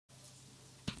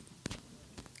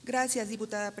Gracias,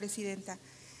 diputada presidenta.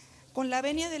 Con la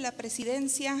venia de la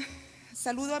presidencia,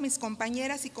 saludo a mis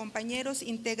compañeras y compañeros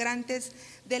integrantes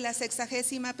de la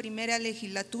 61ª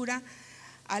Legislatura,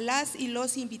 a las y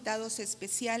los invitados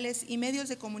especiales y medios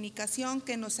de comunicación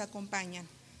que nos acompañan,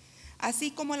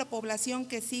 así como a la población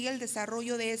que sigue el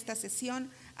desarrollo de esta sesión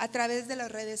a través de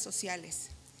las redes sociales.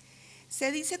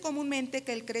 Se dice comúnmente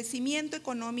que el crecimiento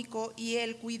económico y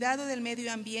el cuidado del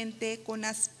medio ambiente con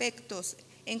aspectos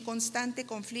en constante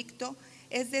conflicto,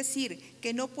 es decir,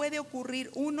 que no puede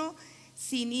ocurrir uno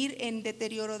sin ir en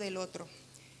deterioro del otro.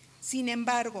 Sin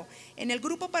embargo, en el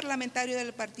Grupo Parlamentario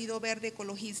del Partido Verde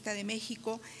Ecologista de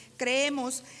México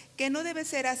creemos que no debe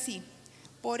ser así.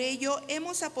 Por ello,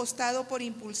 hemos apostado por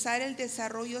impulsar el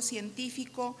desarrollo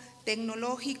científico,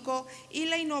 tecnológico y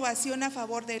la innovación a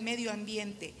favor del medio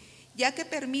ambiente, ya que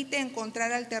permite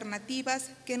encontrar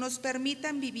alternativas que nos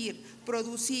permitan vivir,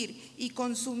 producir y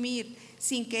consumir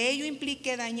sin que ello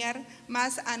implique dañar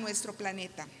más a nuestro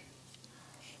planeta.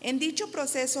 En dicho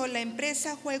proceso, la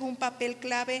empresa juega un papel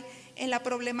clave en la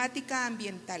problemática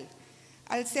ambiental,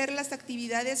 al ser las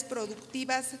actividades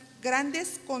productivas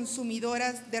grandes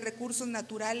consumidoras de recursos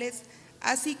naturales,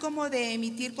 así como de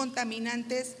emitir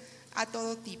contaminantes a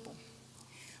todo tipo.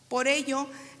 Por ello,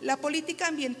 la política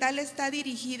ambiental está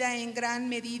dirigida en gran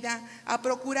medida a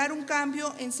procurar un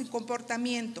cambio en su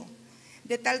comportamiento,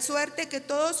 de tal suerte que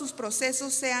todos sus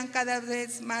procesos sean cada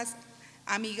vez más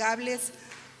amigables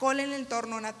con el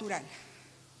entorno natural.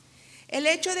 El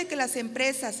hecho de que las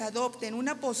empresas adopten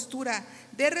una postura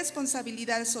de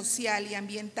responsabilidad social y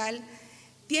ambiental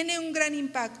tiene un gran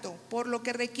impacto, por lo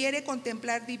que requiere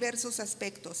contemplar diversos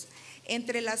aspectos,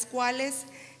 entre las cuales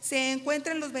se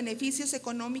encuentran los beneficios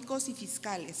económicos y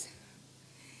fiscales.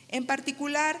 En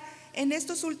particular, en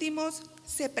estos últimos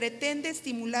se pretende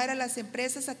estimular a las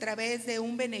empresas a través de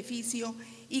un beneficio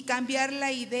y cambiar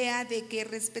la idea de que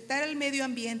respetar al medio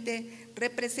ambiente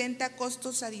representa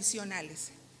costos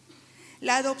adicionales.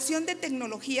 La adopción de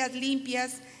tecnologías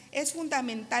limpias es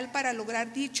fundamental para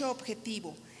lograr dicho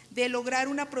objetivo, de lograr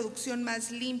una producción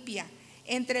más limpia,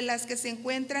 entre las que se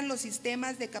encuentran los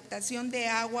sistemas de captación de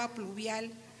agua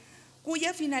pluvial,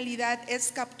 cuya finalidad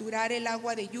es capturar el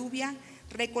agua de lluvia,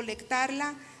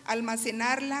 recolectarla,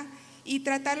 almacenarla y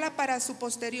tratarla para su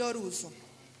posterior uso.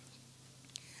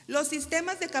 Los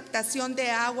sistemas de captación de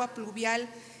agua pluvial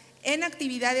en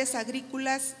actividades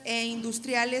agrícolas e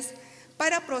industriales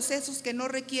para procesos que no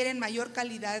requieren mayor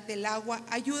calidad del agua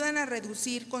ayudan a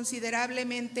reducir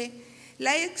considerablemente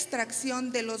la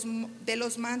extracción de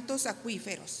los mantos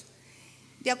acuíferos.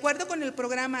 De acuerdo con el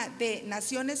Programa de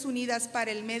Naciones Unidas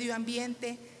para el Medio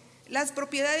Ambiente, las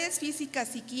propiedades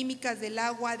físicas y químicas del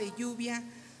agua de lluvia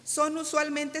son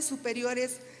usualmente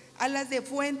superiores a las de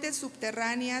fuentes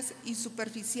subterráneas y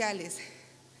superficiales,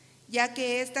 ya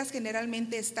que éstas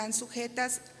generalmente están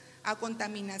sujetas a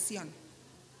contaminación.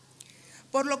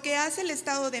 Por lo que hace el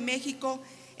Estado de México,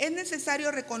 es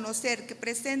necesario reconocer que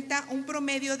presenta un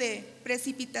promedio de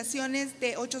precipitaciones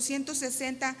de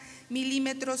 860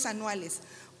 milímetros anuales,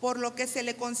 por lo que se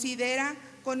le considera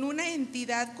con una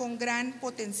entidad con gran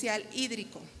potencial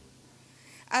hídrico.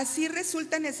 Así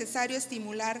resulta necesario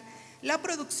estimular la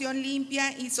producción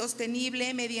limpia y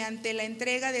sostenible mediante la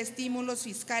entrega de estímulos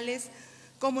fiscales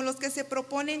como los que se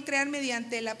proponen crear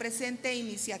mediante la presente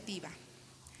iniciativa,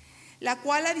 la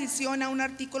cual adiciona un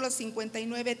artículo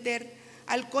 59 ter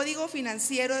al Código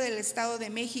Financiero del Estado de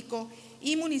México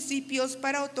y municipios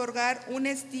para otorgar un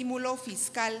estímulo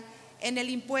fiscal en el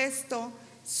impuesto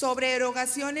sobre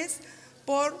erogaciones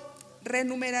por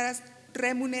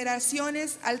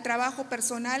remuneraciones al trabajo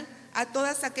personal a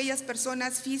todas aquellas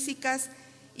personas físicas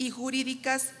y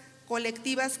jurídicas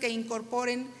colectivas que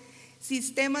incorporen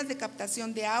sistemas de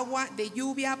captación de agua de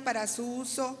lluvia para su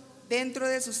uso dentro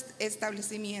de sus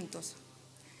establecimientos,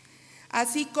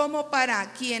 así como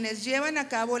para quienes llevan a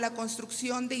cabo la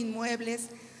construcción de inmuebles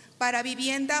para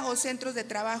vivienda o centros de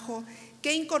trabajo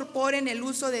que incorporen el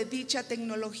uso de dicha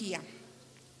tecnología.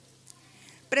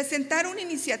 Presentar una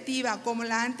iniciativa como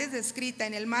la antes descrita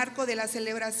en el marco de la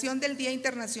celebración del Día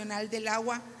Internacional del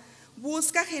Agua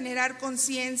busca generar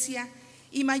conciencia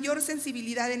y mayor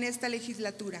sensibilidad en esta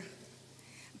legislatura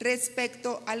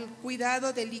respecto al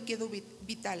cuidado del líquido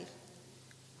vital.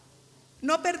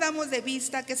 No perdamos de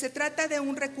vista que se trata de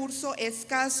un recurso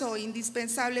escaso e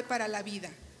indispensable para la vida,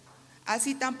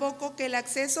 así tampoco que el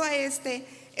acceso a este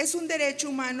es un derecho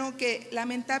humano que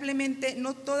lamentablemente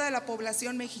no toda la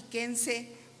población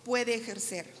mexiquense puede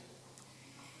ejercer.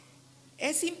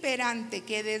 Es imperante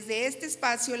que desde este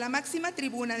espacio, la máxima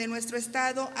tribuna de nuestro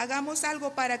Estado, hagamos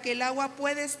algo para que el agua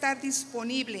pueda estar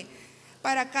disponible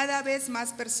para cada vez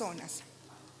más personas.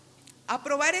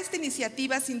 Aprobar esta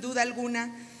iniciativa, sin duda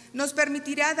alguna, nos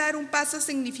permitirá dar un paso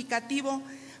significativo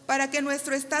para que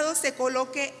nuestro Estado se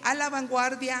coloque a la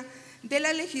vanguardia de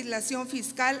la legislación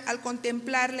fiscal al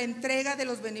contemplar la entrega de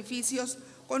los beneficios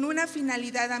con una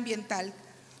finalidad ambiental.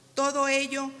 Todo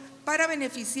ello para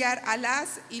beneficiar a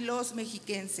las y los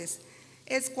mexiquenses.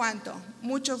 Es cuanto.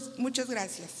 Muchas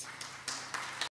gracias.